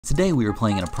Today we were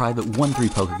playing in a private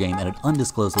 1-3 poker game at an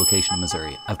undisclosed location in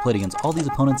Missouri. I've played against all these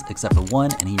opponents except for one,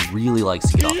 and he really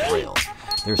likes to get off the rails.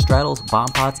 There are straddles, bomb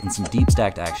pots, and some deep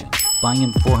stacked action. Buying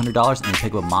in $400 and we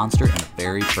pick up a monster in the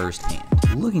very first hand.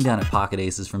 Looking down at pocket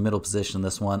aces from middle position in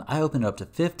this one, I opened it up to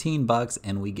 15 bucks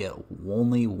and we get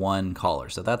only one caller.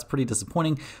 So that's pretty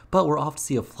disappointing, but we're off to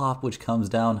see a flop which comes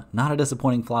down. Not a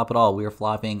disappointing flop at all. We are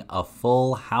flopping a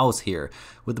full house here.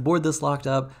 With the board this locked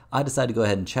up, I decided to go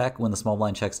ahead and check when the small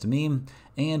blind checks to me,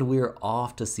 and we're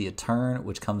off to see a turn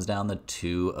which comes down the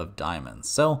 2 of diamonds.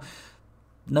 So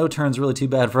no turn's really too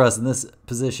bad for us in this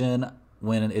position.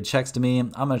 When it checks to me,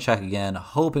 I'm going to check again,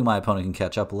 hoping my opponent can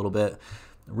catch up a little bit.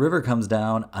 River comes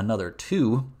down, another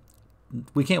 2.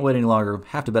 We can't wait any longer,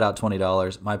 have to bet out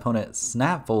 $20. My opponent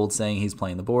snap folds saying he's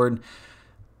playing the board.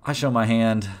 I show my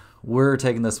hand, we're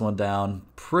taking this one down.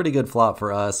 Pretty good flop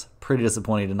for us, pretty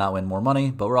disappointing to not win more money,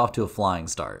 but we're off to a flying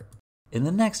start. In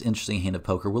the next interesting hand of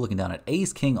poker, we're looking down at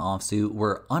ace-king offsuit.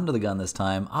 We're under the gun this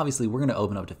time. Obviously, we're going to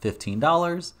open up to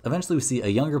 $15. Eventually, we see a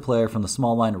younger player from the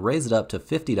small blind raise it up to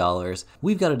 $50.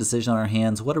 We've got a decision on our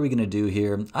hands. What are we going to do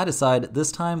here? I decide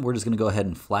this time we're just going to go ahead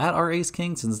and flat our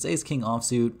ace-king. Since it's ace-king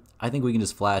offsuit, I think we can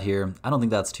just flat here. I don't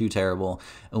think that's too terrible,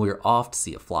 and we're off to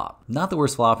see a flop. Not the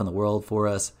worst flop in the world for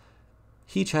us.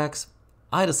 He checks.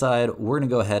 I decide we're going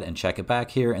to go ahead and check it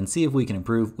back here and see if we can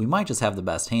improve. We might just have the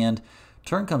best hand.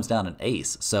 Turn comes down an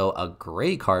ace, so a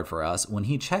great card for us. When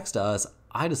he checks to us,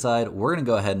 I decide we're going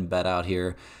to go ahead and bet out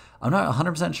here. I'm not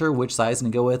 100% sure which size to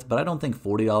go with, but I don't think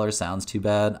 $40 sounds too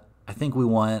bad. I think we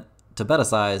want to bet a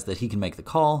size that he can make the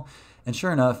call, and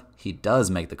sure enough, he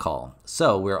does make the call.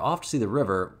 So we're off to see the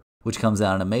river, which comes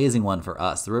down an amazing one for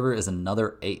us. The river is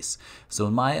another ace. So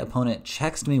when my opponent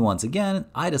checks to me once again,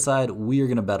 I decide we are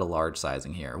going to bet a large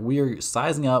sizing here. We are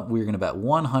sizing up, we're going to bet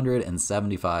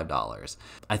 $175.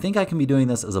 I think I can be doing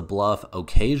this as a bluff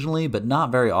occasionally, but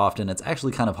not very often. It's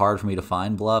actually kind of hard for me to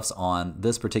find bluffs on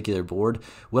this particular board.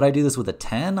 Would I do this with a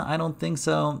 10? I don't think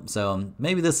so. So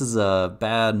maybe this is a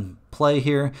bad play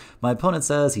here. My opponent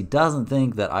says he doesn't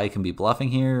think that I can be bluffing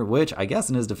here, which I guess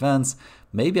in his defense,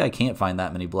 maybe I can't find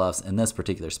that many bluffs in this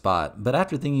particular spot. But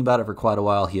after thinking about it for quite a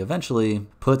while, he eventually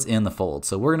puts in the fold.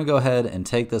 So we're going to go ahead and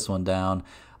take this one down.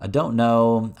 I don't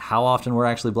know how often we're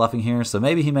actually bluffing here, so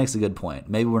maybe he makes a good point.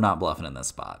 Maybe we're not bluffing in this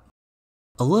spot.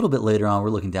 A little bit later on, we're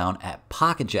looking down at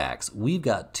pocket jacks. We've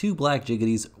got 2 black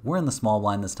jiggities. We're in the small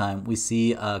blind this time. We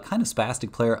see a kind of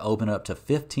spastic player open up to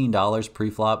 $15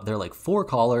 pre-flop. They're like 4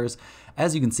 callers.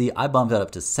 As you can see, I bumped that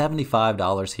up to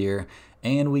 $75 here,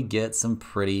 and we get some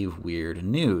pretty weird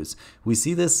news. We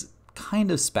see this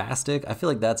kind of spastic, I feel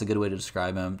like that's a good way to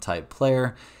describe him, type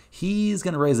player. He's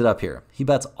going to raise it up here. He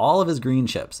bets all of his green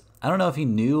chips. I don't know if he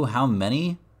knew how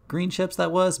many green chips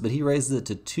that was, but he raises it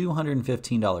to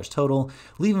 $215 total,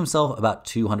 leave himself about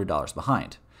 $200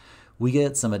 behind. We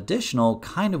get some additional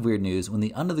kind of weird news when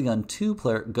the under the gun 2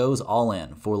 player goes all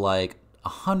in for like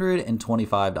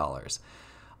 $125.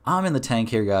 I'm in the tank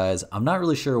here, guys. I'm not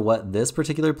really sure what this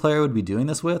particular player would be doing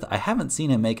this with. I haven't seen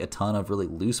him make a ton of really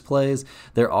loose plays.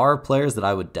 There are players that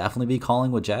I would definitely be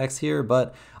calling with jacks here,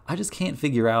 but I just can't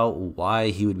figure out why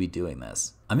he would be doing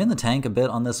this. I'm in the tank a bit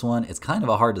on this one. It's kind of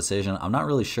a hard decision. I'm not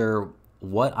really sure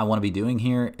what I want to be doing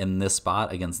here in this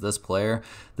spot against this player.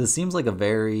 This seems like a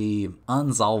very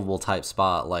unsolvable type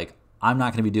spot. Like, I'm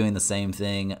not going to be doing the same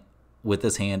thing with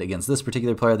this hand against this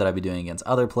particular player that I'd be doing against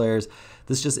other players.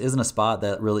 This just isn't a spot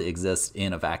that really exists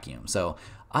in a vacuum. So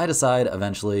I decide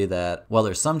eventually that while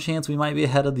there's some chance we might be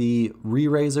ahead of the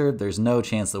re-raiser, there's no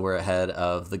chance that we're ahead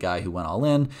of the guy who went all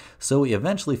in. So we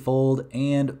eventually fold,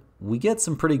 and we get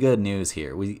some pretty good news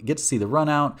here. We get to see the run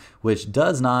out, which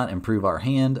does not improve our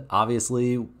hand.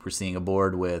 Obviously, we're seeing a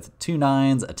board with 2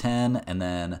 9s, a 10, and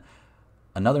then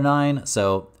another 9.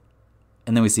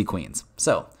 And then we see queens.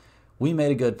 So we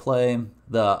made a good play.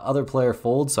 The other player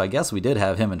folds, so I guess we did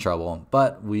have him in trouble,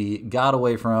 but we got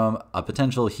away from a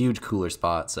potential huge cooler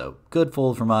spot, so good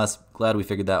fold from us. Glad we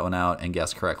figured that one out and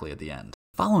guessed correctly at the end.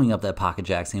 Following up that pocket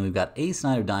jacks hand, we've got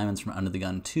ace-9 of diamonds from under the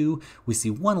gun 2. We see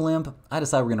 1 limp. I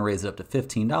decide we're going to raise it up to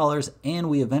 $15, and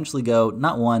we eventually go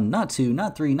not 1, not 2,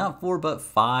 not 3, not 4, but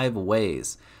 5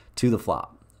 ways to the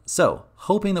flop. So,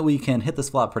 hoping that we can hit this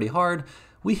flop pretty hard,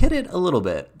 we hit it a little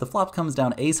bit. The flop comes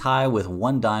down ace high with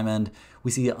 1 diamond.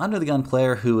 We see the under the gun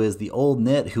player who is the old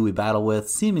nit who we battle with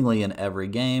seemingly in every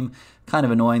game. Kind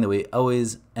of annoying that we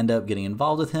always end up getting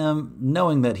involved with him,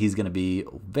 knowing that he's going to be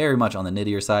very much on the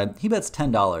nittier side. He bets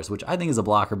 $10, which I think is a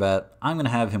blocker bet. I'm going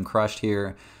to have him crushed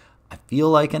here. I feel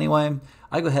like anyway.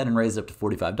 I go ahead and raise it up to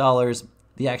 $45.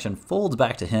 The action folds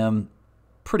back to him.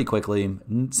 pretty quickly.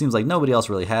 Seems like nobody else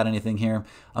really had anything here.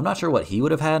 I'm not sure what he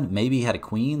would have had. Maybe he had a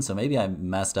queen, so maybe I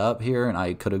messed up here and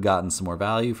I could have gotten some more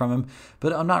value from him,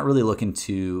 but I'm not really looking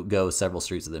to go several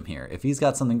streets with him here. If he's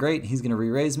got something great, he's going to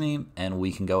re-raise me and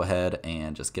we can go ahead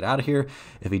and just get out of here.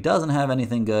 If he doesn't have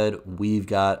anything good, we've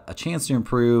got a chance to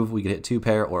improve. We could hit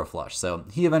 2-pair or a flush. So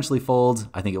he eventually folds.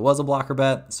 I think it was a blocker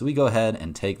bet, so we go ahead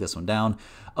and take this one down.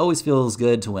 Always feels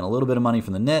good to win a little bit of money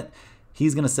from the nit.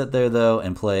 He's going to sit there, though,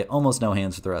 and play almost no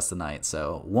hands for the rest of the night,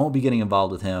 so won't be getting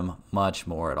involved with him much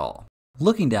more at all.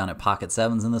 Looking down at pocket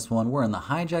sevens in this one, we're in the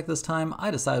hijack this time.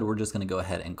 I decided we're just going to go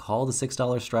ahead and call the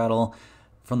 $6 straddle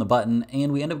from the button,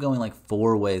 and we end up going like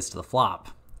 4 ways to the flop.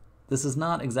 This is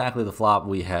not exactly the flop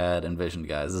we had envisioned,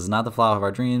 guys. This is not the flop of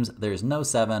our dreams. There's no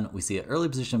 7. We see an early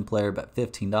position player bet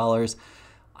 $15.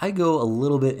 I go a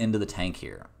little bit into the tank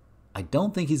here. I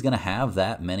don't think he's going to have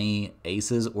that many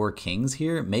aces or kings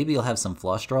here. Maybe he'll have some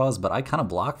flush draws, but I kind of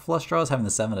block flush draws having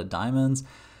the 7 of diamonds.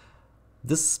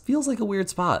 This feels like a weird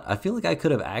spot. I feel like I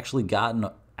could have actually gotten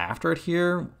after it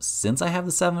here since I have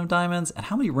the 7 of diamonds. And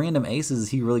how many random aces is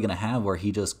he really going to have where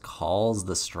he just calls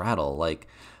the straddle? Like,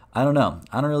 I don't know.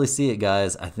 I don't really see it,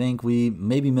 guys. I think we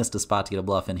maybe missed a spot to get a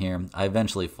bluff in here. I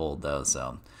eventually fold, though,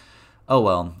 so oh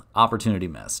well, opportunity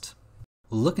missed.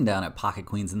 Looking down at pocket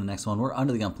queens in the next one, we're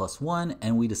under the gun +1,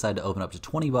 and we decide to open up to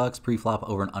 $20 pre-flop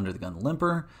over an under the gun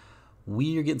limper.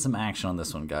 We are getting some action on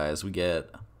this one, guys. We get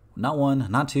not 1,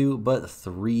 not 2, but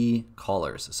 3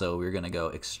 callers. So we're going to go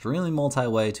extremely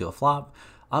multi-way to a flop.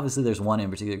 Obviously, there's one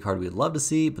in particular card we'd love to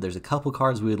see, but there's a couple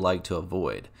cards we would like to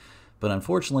avoid. But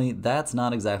unfortunately, that's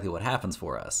not exactly what happens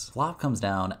for us. Flop comes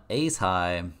down, ace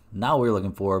high, not what we're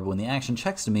looking for, but when the action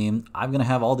checks to me, I'm gonna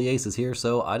have all the aces here,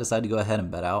 so I decide to go ahead and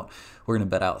bet out. We're gonna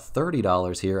bet out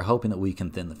 $30 here, hoping that we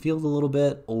can thin the field a little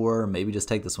bit, or maybe just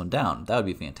take this one down. That would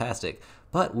be fantastic.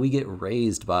 But we get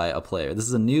raised by a player. This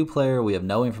is a new player, we have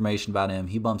no information about him.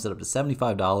 He bumps it up to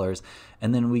 $75,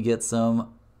 and then we get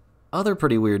some other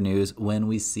pretty weird news when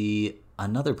we see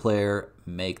another player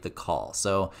make the call.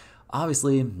 So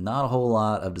obviously, not a whole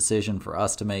lot of decision for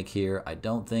us to make here. I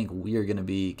don't think we are going to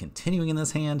be continuing in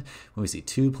this hand. When we see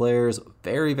 2 players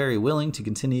very, very willing to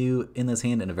continue in this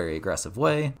hand in a very aggressive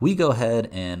way, we go ahead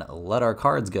and let our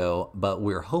cards go, but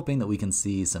we're hoping that we can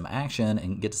see some action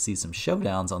and get to see some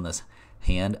showdowns on this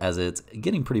hand as it's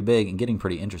getting pretty big and getting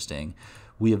pretty interesting.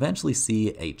 We eventually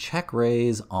see a check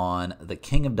raise on the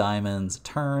King of Diamonds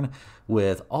turn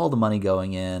with all the money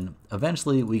going in.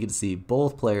 Eventually, we get to see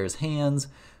both players' hands.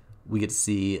 We get to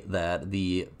see that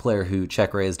the player who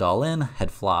check raised all in had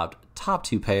flopped top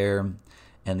 2 pair,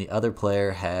 and the other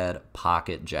player had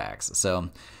pocket jacks. So,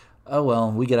 oh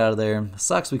well, we get out of there.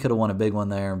 Sucks we could have won a big one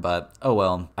there, but oh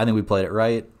well. I think we played it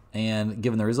right, and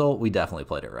given the result, we definitely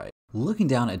played it right. Looking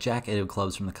down at Jack 8 of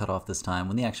clubs from the cutoff this time,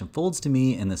 when the action folds to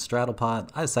me in this straddle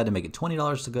pot, I decide to make it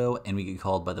 $20 to go, and we get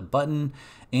called by the button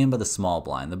and by the small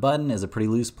blind. The button is a pretty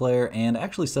loose player, and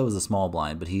actually so is the small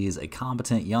blind, but he's a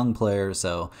competent young player,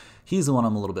 so he's the one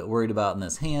I'm a little bit worried about in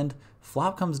this hand.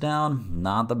 Flop comes down,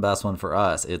 not the best one for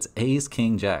us. It's ace,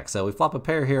 king, jack. So we flop a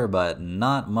pair here, but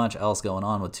not much else going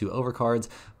on with 2 overcards.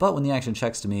 But when the action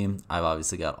checks to me, I've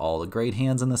obviously got all the great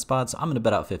hands in this spot, so I'm going to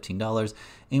bet out $15,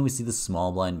 and we see the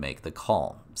small blind make the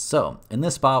call. So in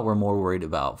this spot, we're more worried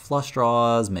about flush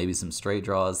draws, maybe some straight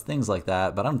draws, things like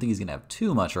that, but I don't think he's going to have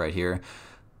too much right here.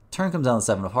 Turn comes down the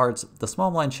 7 of hearts, the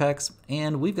small blind checks,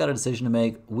 and we've got a decision to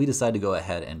make. We decide to go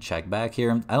ahead and check back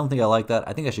here. I don't think I like that.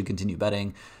 I think I should continue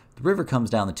betting. The river comes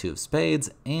down the 2 of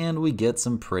spades, and we get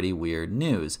some pretty weird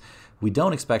news. We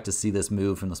don't expect to see this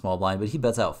move from the small blind, but he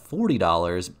bets out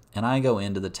 $40, and I go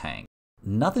into the tank.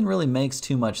 Nothing really makes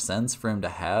too much sense for him to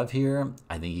have here.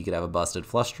 I think he could have a busted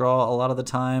flush draw a lot of the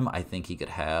time. I think he could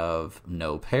have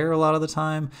no pair a lot of the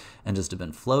time, and just have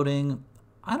been floating.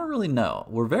 I don't really know.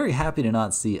 We're very happy to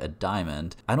not see a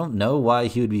diamond. I don't know why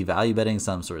he would be value betting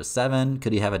some sort of 7.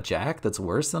 Could he have a jack that's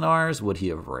worse than ours? Would he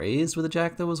have raised with a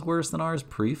jack that was worse than ours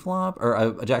pre-flop? Or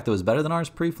a jack that was better than ours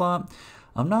pre-flop?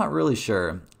 I'm not really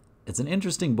sure. It's an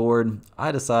interesting board.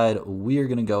 I decide we are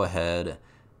going to go ahead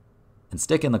and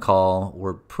stick in the call.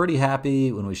 We're pretty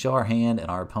happy when we show our hand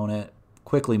and our opponent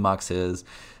quickly mucks his.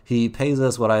 He pays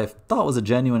us what I thought was a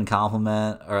genuine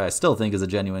compliment, or I still think is a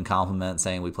genuine compliment,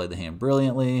 saying we played the hand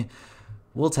brilliantly.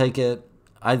 We'll take it.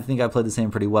 I think I played this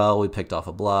hand pretty well. We picked off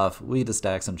a bluff. We had to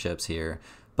stack some chips here,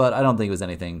 but I don't think it was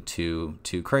anything too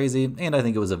crazy, and I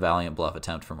think it was a valiant bluff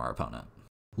attempt from our opponent.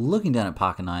 Looking down at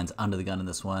pocket nines under the gun in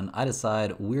this one, I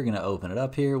decide we're going to open it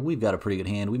up here. We've got a pretty good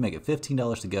hand. We make it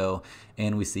 $15 to go,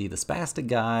 and we see the spastic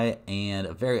guy and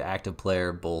a very active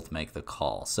player both make the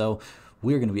call. So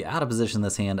We're going to be out of position in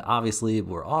this hand, obviously, but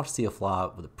we're off to see a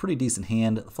flop with a pretty decent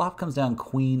hand. The flop comes down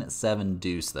queen 7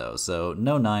 deuce though, so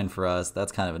no 9 for us.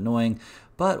 That's kind of annoying,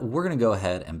 but we're going to go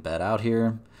ahead and bet out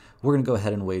here. We're going to go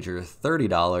ahead and wager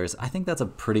 $30. I think that's a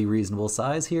pretty reasonable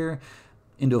size here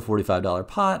into a $45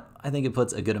 pot. I think it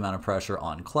puts a good amount of pressure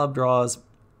on club draws,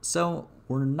 so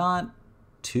we're not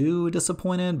too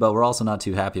disappointed, but we're also not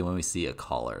too happy when we see a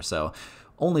caller. So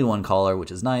only one caller, which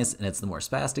is nice, and it's the more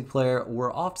spastic player.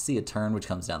 We're off to see a turn, which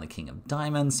comes down the king of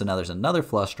diamonds, so now there's another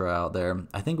flush draw out there.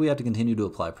 I think we have to continue to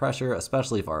apply pressure,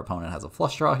 especially if our opponent has a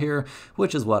flush draw here,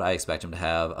 which is what I expect him to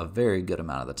have a very good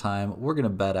amount of the time. We're going to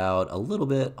bet out a little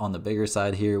bit on the bigger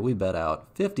side here. We bet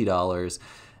out $50,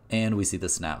 and we see the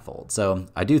snap fold. So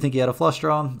I do think he had a flush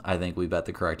draw. I think we bet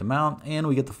the correct amount, and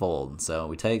we get the fold, so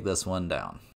we take this one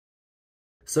down.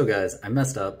 So guys, I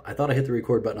messed up. I thought I hit the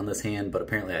record button on this hand, but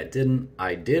apparently I didn't.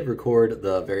 I did record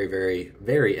the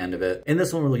very end of it. In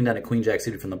this one, we're looking down at queen jack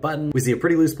suited from the button. We see a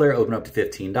pretty loose player open up to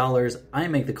 $15. I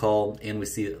make the call, and we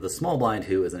see the small blind,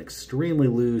 who is an extremely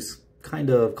loose, kind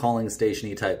of calling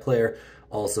station-y type player,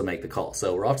 also make the call.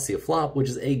 So we're off to see a flop, which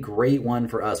is a great one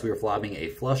for us. We were flopping a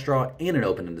flush draw and an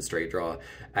open-ended straight draw.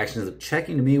 Action ends up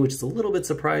checking to me, which is a little bit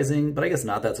surprising, but I guess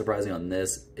not that surprising on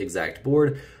this exact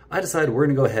board. I decided we're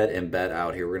gonna go ahead and bet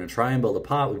out here. We're gonna try and build a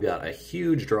pot. We've got a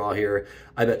huge draw here.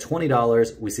 I bet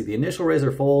 $20. We see the initial razor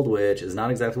fold, which is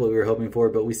not exactly what we were hoping for,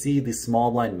 but we see the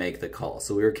small blind make the call.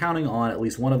 So we were counting on at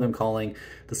least one of them calling.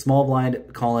 The small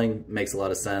blind calling makes a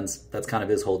lot of sense. That's kind of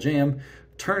his whole jam.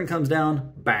 Turn comes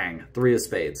down, bang, 3 of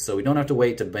spades. So we don't have to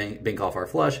wait to bink off our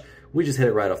flush. We just hit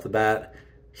it right off the bat.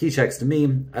 He checks to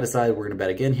me. I decided we're gonna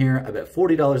bet again here. I bet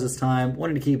 $40 this time,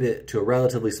 wanted to keep it to a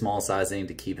relatively small sizing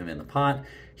to keep him in the pot.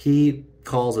 He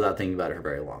calls without thinking about it for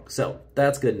very long. So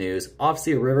that's good news. Off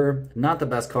see a river, not the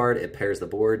best card. It pairs the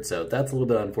board, so that's a little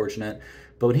bit unfortunate.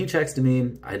 But when he checks to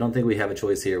me, I don't think we have a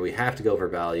choice here. We have to go for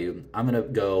value. I'm gonna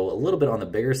go a little bit on the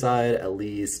bigger side, at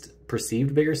least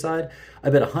perceived bigger side. I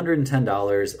bet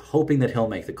 $110, hoping that he'll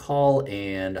make the call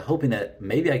and hoping that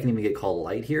maybe I can even get called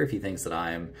light here if he thinks that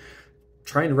I'm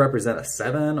trying to represent a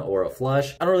 7 or a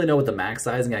flush. I don't really know what the max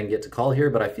sizing I can get to call here,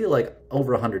 but I feel like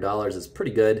over $100 is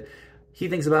pretty good. He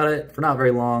thinks about it for not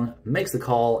very long, makes the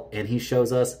call, and he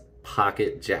shows us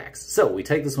pocket jacks. So we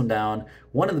take this one down,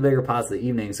 one of the bigger pots of the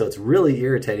evening, so it's really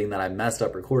irritating that I messed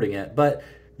up recording it, but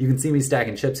you can see me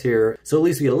stacking chips here, so at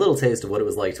least we get a little taste of what it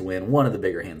was like to win one of the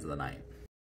bigger hands of the night.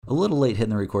 A little late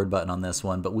hitting the record button on this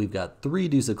one, but we've got 3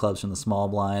 deuce of clubs from the small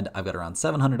blind. I've got around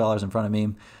 $700 in front of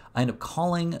me. I end up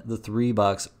calling the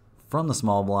 $3 from the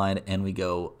small blind, and we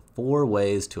go 4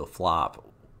 ways to a flop,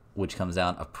 which comes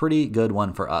down a pretty good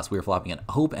one for us. We were flopping an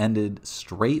open-ended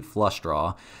straight flush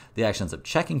draw. The action ends up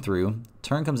checking through.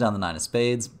 Turn comes down the 9 of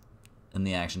spades, and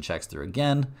the action checks through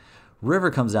again. River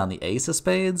comes down the ace of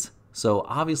spades. So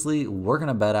obviously we're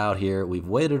gonna bet out here. We've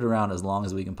waited around as long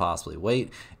as we can possibly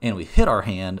wait, and we hit our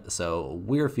hand, so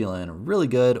we're feeling really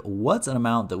good. What's an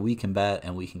amount that we can bet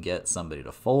and we can get somebody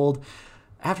to fold?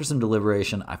 After some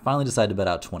deliberation, I finally decided to bet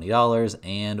out $20,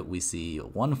 and we see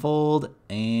 1 fold,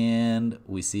 and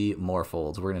we see more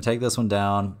folds. We're gonna take this one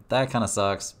down. That kind of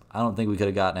sucks. I don't think we could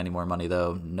have gotten any more money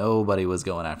though. Nobody was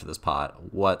going after this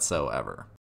pot whatsoever.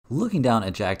 Looking down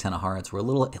at Jack 10 of hearts, we're a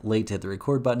little late to hit the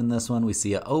record button in this one. We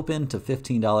see it open to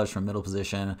 $15 from middle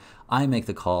position. I make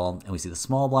the call, and we see the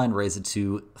small blind raise it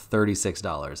to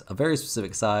 $36, a very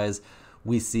specific size.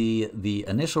 We see the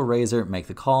initial raiser make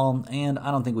the call, and I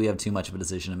don't think we have too much of a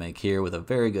decision to make here with a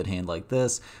very good hand like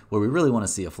this, where we really want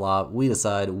to see a flop. We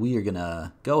decide we are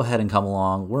gonna go ahead and come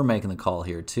along. We're making the call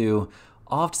here too.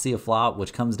 Off to see a flop,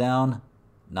 which comes down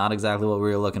not exactly what we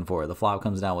were looking for. The flop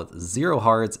comes down with 0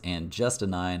 hearts and just a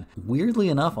 9. Weirdly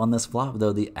enough, on this flop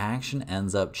though, the action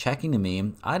ends up checking to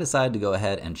me. I decided to go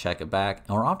ahead and check it back,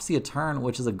 and we're off to see a turn,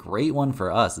 which is a great one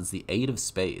for us. It's the 8 of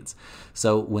spades.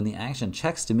 So when the action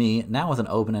checks to me, now with an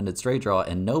open-ended straight draw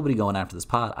and nobody going after this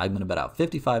pot, I'm gonna bet out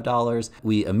 $55.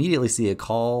 We immediately see a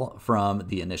call from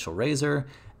the initial raiser,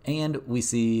 and we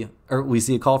see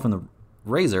a call from the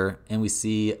raiser, and we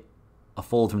see a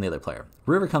fold from the other player.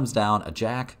 River comes down, a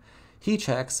jack, he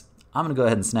checks. I'm gonna go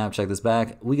ahead and snap check this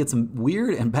back. We get some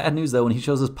weird and bad news though when he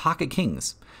shows us pocket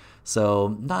kings.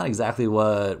 So not exactly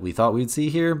what we thought we'd see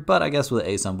here, but I guess with the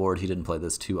ace on board, he didn't play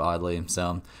this too oddly.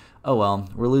 So, oh well,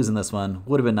 we're losing this one.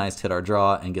 Would have been nice to hit our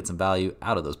draw and get some value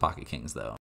out of those pocket kings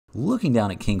though. Looking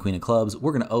down at King, Queen of clubs,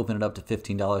 we're going to open it up to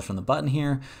 $15 from the button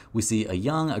here. We see a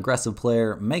young, aggressive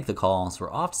player make the call, so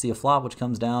we're off to see a flop, which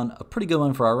comes down. A pretty good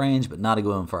one for our range, but not a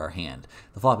good one for our hand.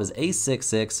 The flop is ace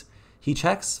 6-6. He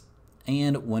checks.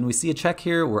 And when we see a check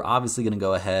here, we're obviously going to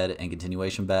go ahead and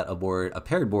continuation bet aboard a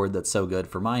paired board that's so good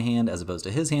for my hand as opposed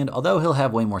to his hand, although he'll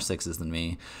have way more sixes than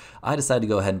me. I decided to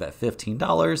go ahead and bet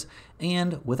 $15,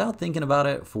 and without thinking about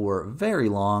it for very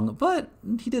long, but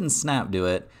he didn't snap do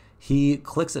it, he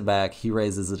clicks it back, he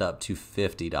raises it up to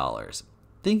 $50.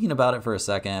 Thinking about it for a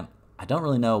second, I don't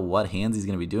really know what hands he's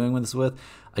going to be doing this with.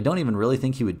 I don't even really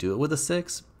think he would do it with a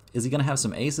 6. Is he going to have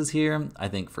some aces here? I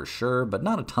think for sure, but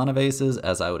not a ton of aces,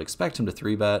 as I would expect him to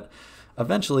 3-bet.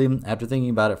 Eventually, after thinking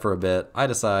about it for a bit, I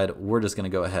decide we're just going to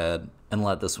go ahead and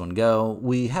let this one go.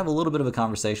 We have a little bit of a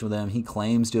conversation with him. He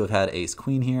claims to have had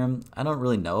ace-queen here. I don't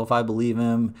really know if I believe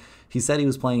him. He said he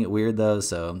was playing it weird though,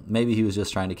 so maybe he was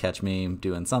just trying to catch me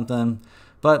doing something.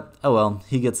 But, oh well,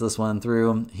 he gets this one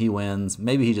through, he wins.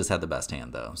 Maybe he just had the best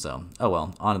hand though, so oh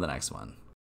well, on to the next one.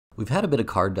 We've had a bit of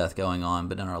card death going on,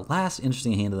 but in our last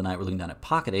interesting hand of the night, we're looking down at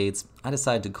pocket eights. I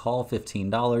decide to call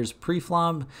 $15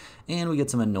 pre-flop, and we get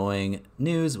some annoying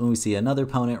news when we see another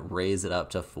opponent raise it up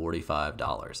to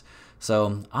 $45.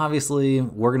 So obviously,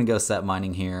 we're going to go set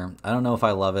mining here. I don't know if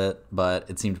I love it, but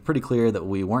it seemed pretty clear that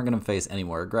we weren't going to face any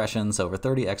more aggression, so for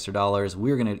 $30 extra,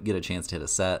 we were going to get a chance to hit a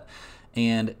set.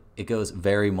 And it goes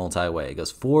very multi-way. It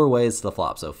goes 4 ways to the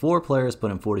flop. So 4 players put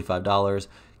in $45.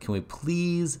 Can we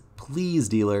please,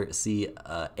 dealer, see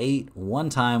 8 one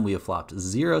time? We have flopped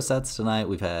 0 sets tonight.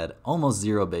 We've had almost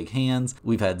 0 big hands.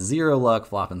 We've had 0 luck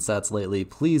flopping sets lately.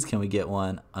 Please, can we get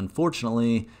one?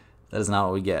 Unfortunately, that is not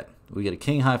what we get. We get a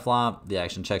king high flop. The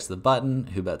action checks the button,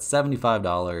 who bets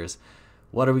 $75.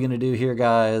 What are we going to do here,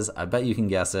 guys? I bet you can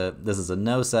guess it. This is a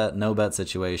no set, no bet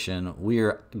situation.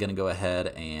 We're going to go ahead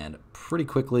and pretty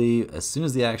quickly, as soon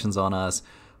as the action's on us,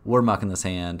 we're mucking this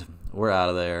hand. We're out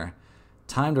of there.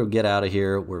 Time to get out of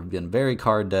here. We've been very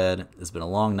card dead. It's been a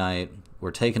long night.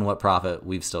 We're taking what profit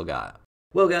we've still got.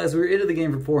 Well, guys, we were into the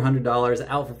game for $400,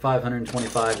 out for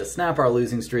 $525 to snap our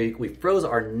losing streak. We froze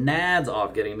our nads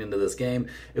off getting into this game.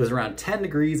 It was around 10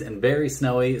 degrees and very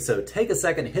snowy, so take a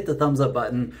second, hit the thumbs up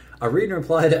button. I read and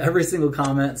reply to every single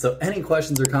comment, so any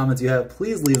questions or comments you have,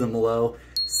 please leave them below.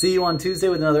 See you on Tuesday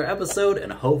with another episode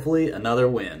and hopefully another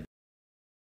win.